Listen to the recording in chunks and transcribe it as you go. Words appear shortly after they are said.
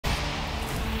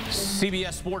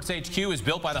CBS Sports HQ is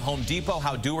built by the Home Depot.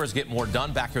 How doers get more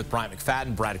done. Back here with Bryant,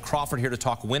 McFadden, Crawford here to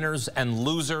talk winners and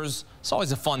losers. It's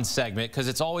always a fun segment because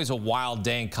it's always a wild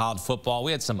day in college football.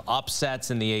 We had some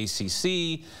upsets in the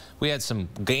ACC. We had some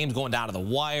games going down to the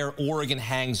wire. Oregon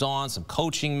hangs on. Some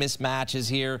coaching mismatches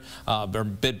here.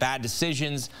 Bad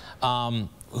decisions.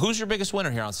 Who's your biggest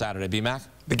winner here on Saturday, B-Mac?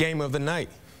 The game of the night.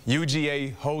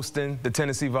 UGA hosting the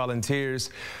Tennessee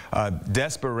Volunteers.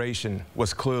 Desperation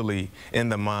was clearly in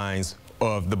the minds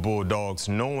of the Bulldogs,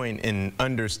 knowing and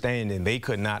understanding they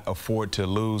could not afford to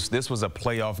lose. This was a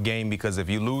playoff game because if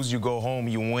you lose, you go home,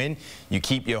 you win, you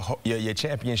keep your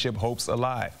championship hopes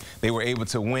alive. They were able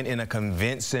to win in a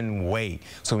convincing way.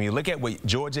 So when you look at what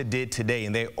Georgia did today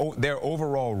and their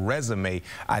overall resume,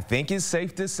 I think it's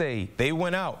safe to say they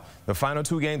went out. The final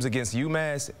two games against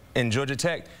UMass and Georgia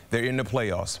Tech, they're in the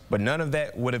playoffs. But none of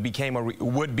that would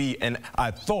be and I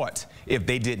thought if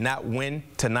they did not win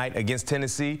tonight against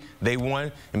Tennessee, they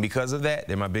won, and because of that,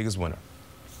 they're my biggest winner.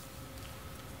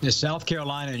 Yeah, South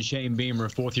Carolina and Shane Beamer,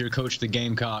 fourth-year coach of the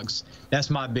Gamecocks,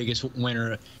 that's my biggest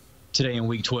winner today in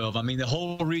Week 12. I mean, the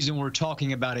whole reason we're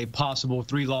talking about a possible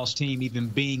three-loss team even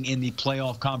being in the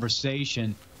playoff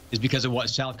conversation is because of what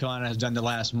South Carolina has done the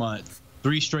last month.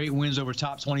 3 straight wins over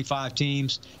top 25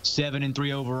 teams,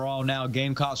 7-3 overall. Now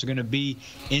Gamecocks are going to be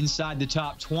inside the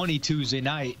top 20 Tuesday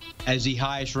night as the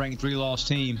highest-ranked three-loss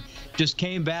team. Just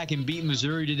came back and beat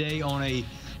Missouri today on a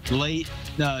late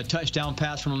touchdown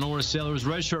pass from Lenora Sellers.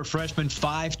 Redshirt freshman,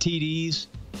 5 TDs,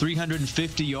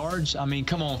 350 yards. I mean,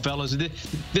 come on, fellas.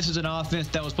 This is an offense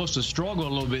that was supposed to struggle a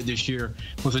little bit this year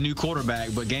with a new quarterback,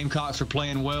 but Gamecocks are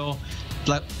playing well.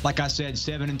 Like I said,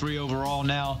 7-3 overall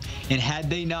now. And had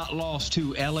they not lost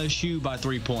to LSU by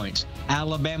 3 points,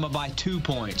 Alabama by 2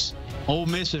 points, Ole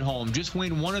Miss at home, just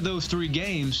win one of those 3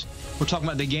 games, we're talking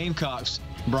about the Gamecocks,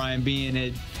 Brian, being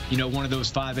at, one of those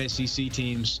 5 SEC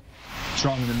teams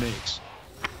strong in the mix.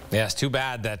 Yeah, it's too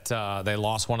bad that they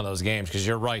lost one of those games because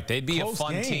you're right. They'd be a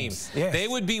fun team. Yes. They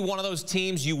would be one of those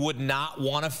teams you would not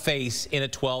want to face in a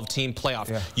 12-team playoff.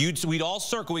 Yeah. We'd all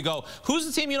circle. We go, who's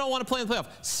the team you don't want to play in the playoff?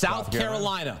 South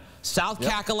Carolina. South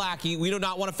Kakalaki. We do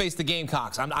not want to face the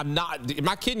Gamecocks. I'm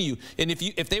not kidding you. And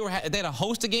if they had to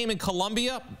host a game in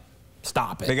Columbia,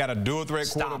 stop it. They got a dual-threat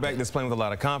quarterback that's playing with a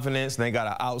lot of confidence. They got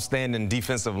an outstanding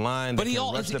defensive line. But he's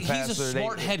a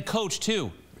smart head coach,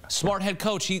 too. Smart head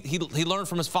coach. He learned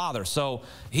from his father, so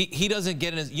he doesn't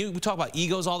get in his. We talk about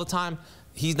egos all the time.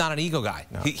 He's not an ego guy.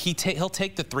 No. He'll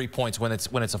take the 3 points when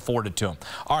it's afforded to him.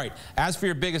 All right. As for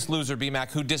your biggest loser,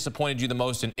 B-Mac, who disappointed you the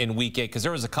most in Week 8? Because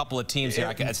there was a couple of teams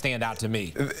here that stand out to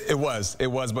me. It was.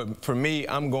 But for me,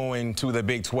 I'm going to the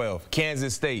Big 12.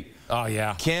 Kansas State. Oh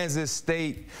yeah. Kansas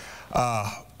State.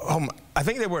 I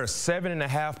think they were a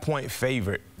 7.5-point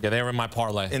favorite. Yeah, they were in my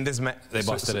parlay. In this match, they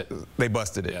busted it. They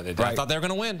busted it. Yeah, they did. Right? I thought they were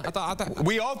going to win. I thought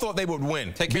we all thought they would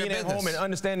win. Take care Being of at business. home and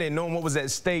understanding and knowing what was at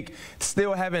stake,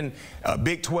 still having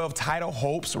Big 12 title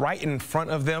hopes right in front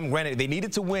of them. Granted, they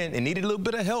needed to win and needed a little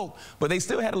bit of help, but they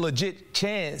still had a legit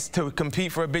chance to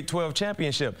compete for a Big 12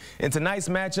 championship. In tonight's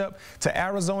matchup to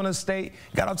Arizona State,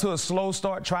 got off to a slow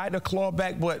start, tried to claw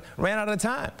back, but ran out of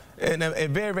time. And a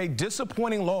very, very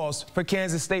disappointing loss for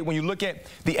Kansas State. When you look at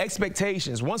the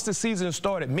expectations, once the season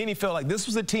started, many felt like this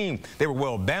was a team. They were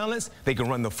well balanced. They can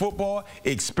run the football,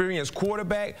 experienced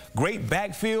quarterback, great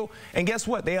backfield. And guess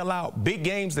what? They allowed big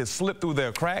games that slipped through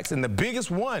their cracks. And the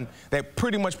biggest one that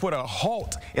pretty much put a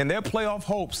halt in their playoff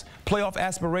hopes, playoff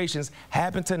aspirations,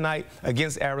 happened tonight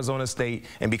against Arizona State.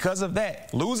 And because of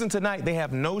that, losing tonight, they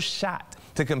have no shot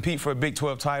to compete for a Big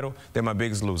 12 title. They're my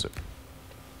biggest loser.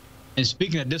 And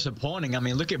speaking of disappointing, I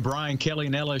mean, look at Brian Kelly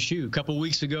and LSU. A couple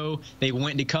weeks ago, they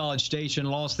went to College Station,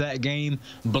 lost that game,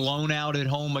 blown out at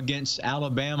home against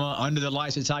Alabama under the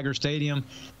lights at Tiger Stadium.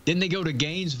 Then they go to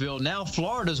Gainesville. Now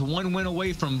Florida's 1 win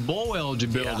away from bowl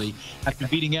eligibility after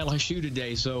beating LSU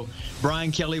today. So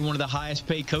Brian Kelly, one of the highest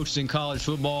paid coaches in college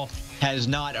football, has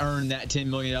not earned that $10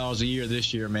 million a year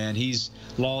this year, man. He's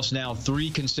lost now 3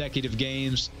 consecutive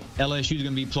games. LSU's going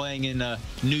to be playing in a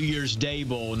New Year's Day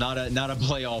bowl, not a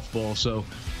playoff bowl. So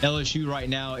LSU right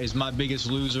now is my biggest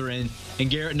loser. And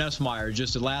Garrett Nussmeier,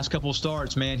 just the last couple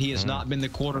starts, man, he has not been the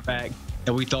quarterback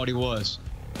that we thought he was.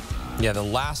 Yeah, the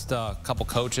last couple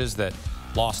coaches that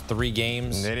lost 3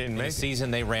 games in the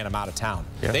season, they ran them out of town.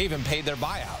 Yeah. They even paid their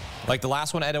buyout. Like the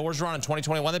last one, Ed Orgeron in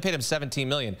 2021, they paid him $17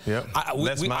 million. Yep. I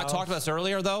talked about this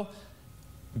earlier, though.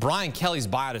 Brian Kelly's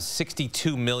buyout is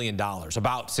 $62 million,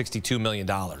 about $62 million.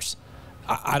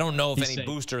 I don't know if any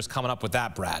booster is coming up with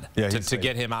that, Brad, to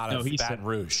get him out of Baton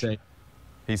Rouge.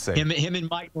 He's safe. Him and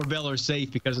Mike Norvell are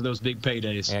safe because of those big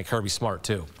paydays. And Kirby Smart,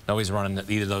 too. Nobody's running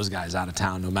either of those guys out of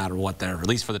town, no matter what they're, at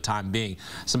least for the time being.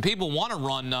 Some people want to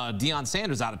run Deion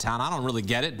Sanders out of town. I don't really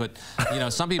get it, but, you know,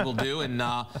 some people do. And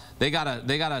they got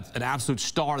an absolute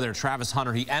star there, Travis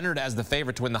Hunter. He entered as the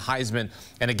favorite to win the Heisman.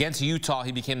 And against Utah,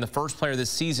 he became the first player this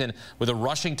season with a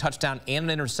rushing touchdown and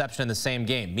an interception in the same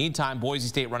game. Meantime, Boise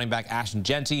State running back Ashton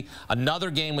Jeanty,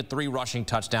 another game with 3 rushing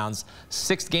touchdowns,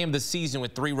 6th game of the season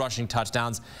with 3 rushing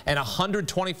touchdowns, and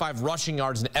 125 rushing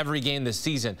yards in every game this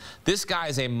season. This guy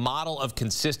is a model of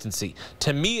consistency.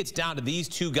 To me, it's down to these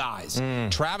 2 guys.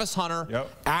 Travis Hunter,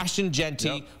 Ashton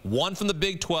Jeanty, one from the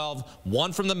Big 12,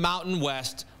 one from the Mountain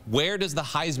West. Where does the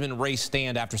Heisman race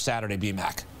stand after Saturday,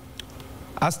 B-Mac?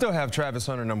 I still have Travis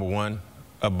Hunter #1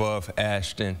 above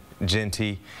Ashton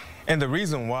Jeanty. And the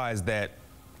reason why is that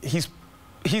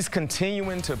he's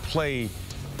continuing to play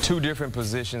 2 different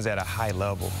positions at a high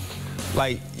level.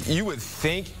 Like, you would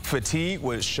think fatigue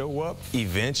would show up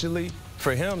eventually.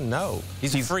 For him, no.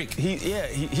 He's a freak.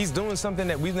 He's doing something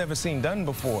that we've never seen done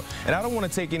before. And I don't want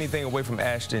to take anything away from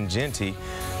Ashton Jeanty,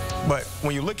 but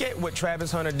when you look at what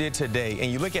Travis Hunter did today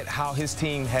and you look at how his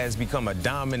team has become a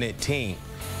dominant team,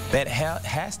 that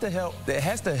has to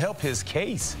help his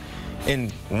case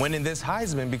in winning this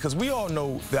Heisman, because we all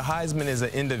know the Heisman is an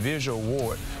individual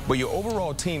award, but your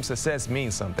overall team success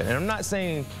means something. And I'm not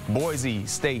saying Boise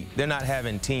State, they're not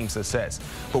having team success.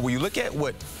 But when you look at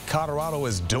what Colorado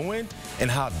is doing and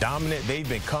how dominant they've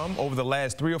become over the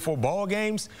last 3 or 4 ball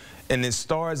games, and it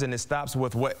starts and it stops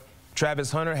with what Travis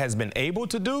Hunter has been able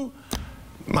to do,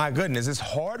 my goodness, it's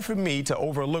hard for me to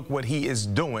overlook what he is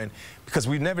doing, because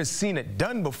we've never seen it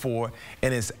done before,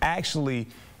 and he's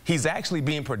actually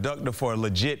being productive for a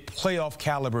legit playoff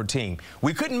caliber team.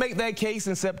 We couldn't make that case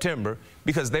in September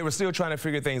because they were still trying to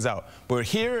figure things out. But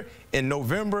here in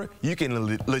November, you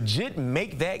can legit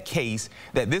make that case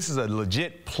that this is a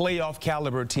legit playoff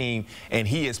caliber team, and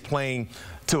he is playing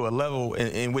to a level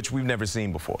in which we've never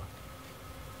seen before.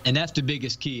 And that's the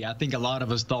biggest key. I think a lot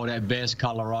of us thought at best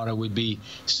Colorado would be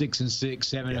 6-6,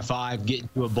 7-5, getting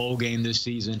to a bowl game this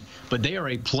season. But they are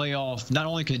a playoff, not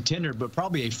only contender, but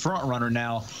probably a front runner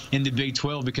now in the Big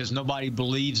 12, because nobody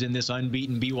believes in this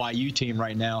unbeaten BYU team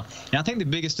right now. And I think the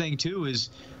biggest thing, too,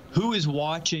 is who is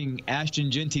watching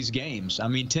Ashton Jeanty's games? I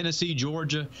mean, Tennessee,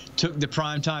 Georgia took the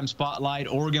primetime spotlight.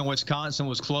 Oregon, Wisconsin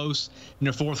was close in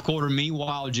the 4th quarter.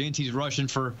 Meanwhile, Jeanty's rushing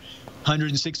for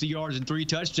 160 yards and 3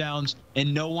 touchdowns,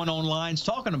 and no one online's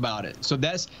talking about it. So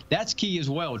that's key as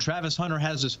well. Travis Hunter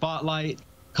has the spotlight.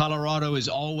 Colorado is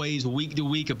always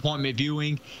week-to-week appointment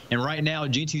viewing, and right now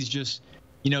Jeanty's just,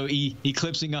 you know,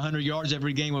 eclipsing 100 yards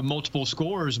every game with multiple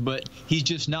scores, but he's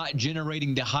just not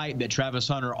generating the hype that Travis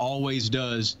Hunter always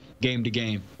does game to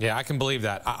game. Yeah, I can believe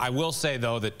that. I will say,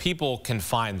 though, that people can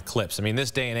find clips. I mean,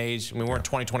 this day and age, I mean, we're in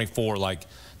 2024, like,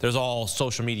 there's all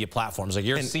social media platforms. Like,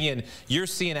 you're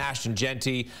seeing Ashton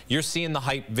Jeanty, you're seeing the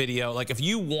hype video. Like, if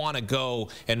you want to go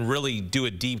and really do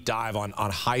a deep dive on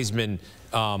Heisman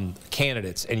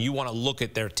candidates, and you want to look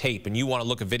at their tape and you want to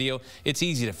look at video, it's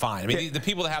easy to find. I mean, the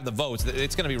people that have the votes,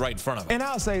 it's going to be right in front of them. And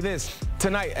I'll say this,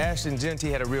 tonight Ashton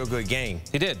Jeanty had a real good game.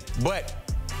 He did. But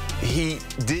he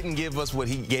didn't give us what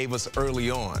he gave us early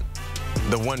on.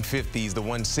 The 150s, the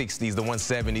 160s, the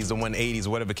 170s, the 180s,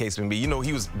 whatever the case may be. You know,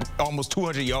 he was almost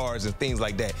 200 yards and things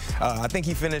like that. I think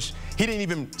he didn't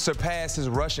even surpass his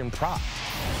rushing prop.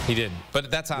 He did,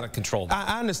 but that's out of control.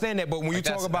 I understand that, but when you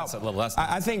talk about,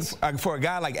 I think for a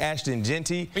guy like Ashton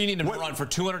Jeanty, you need him to run for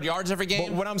 200 yards every game.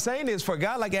 But what I'm saying is, for a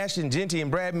guy like Ashton Jeanty, and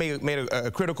Brad made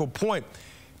a critical point,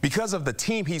 because of the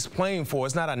team he's playing for,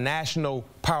 it's not a national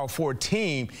Power 4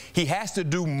 team. He has to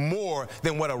do more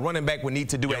than what a running back would need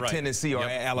to do at Tennessee or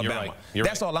at Alabama.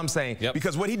 That's all I'm saying.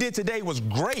 Because what he did today was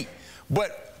great,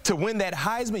 but to win that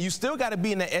Heisman, you still got to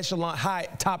be in the echelon,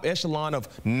 top echelon of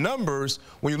numbers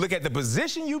when you look at the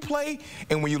position you play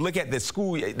and when you look at the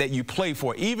school that you play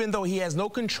for. Even though he has no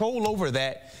control over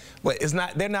that, but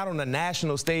they're not on the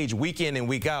national stage week in and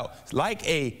week out like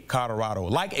a Colorado,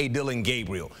 like a Dylan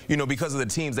Gabriel, you know, because of the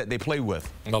teams that they play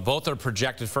with. Well, both are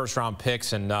projected first-round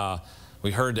picks, and we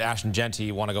heard Ashton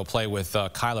Jeanty want to go play with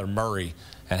Kyler Murray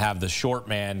and have the short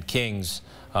man Kings,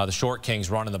 the short Kings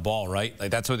running the ball, right?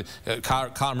 Like, that's what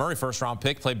Kyler Murray, first-round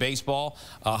pick, play baseball,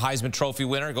 Heisman Trophy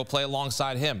winner, go play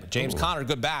alongside him. James Conner,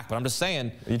 good back, but I'm just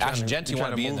saying, Ashton Jeanty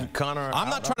want to be in there. I'm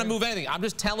not trying to move anything. I'm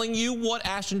just telling you what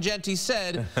Ashton Jeanty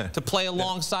said to play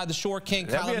alongside the short king,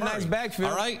 Kyler Murray. That'd be a nice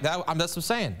backfield. All right, that's what I'm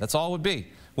saying. That's all it would be.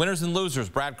 Winners and losers,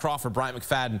 Brad Crawford, Bryant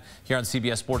McFadden here on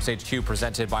CBS Sports HQ,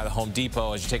 presented by the Home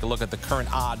Depot. As you take a look at the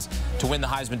current odds to win the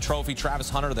Heisman Trophy, Travis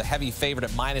Hunter, the heavy favorite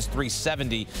at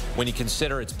 -370 when you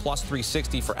consider it's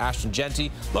 +360 for Ashton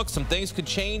Jeanty. Look, some things could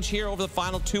change here over the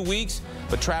final 2 weeks,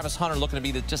 but Travis Hunter looking to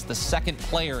be just the second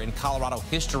player in Colorado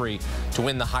history to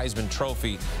win the Heisman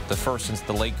Trophy, the first since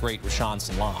the late, great Rashawn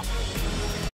Salaam.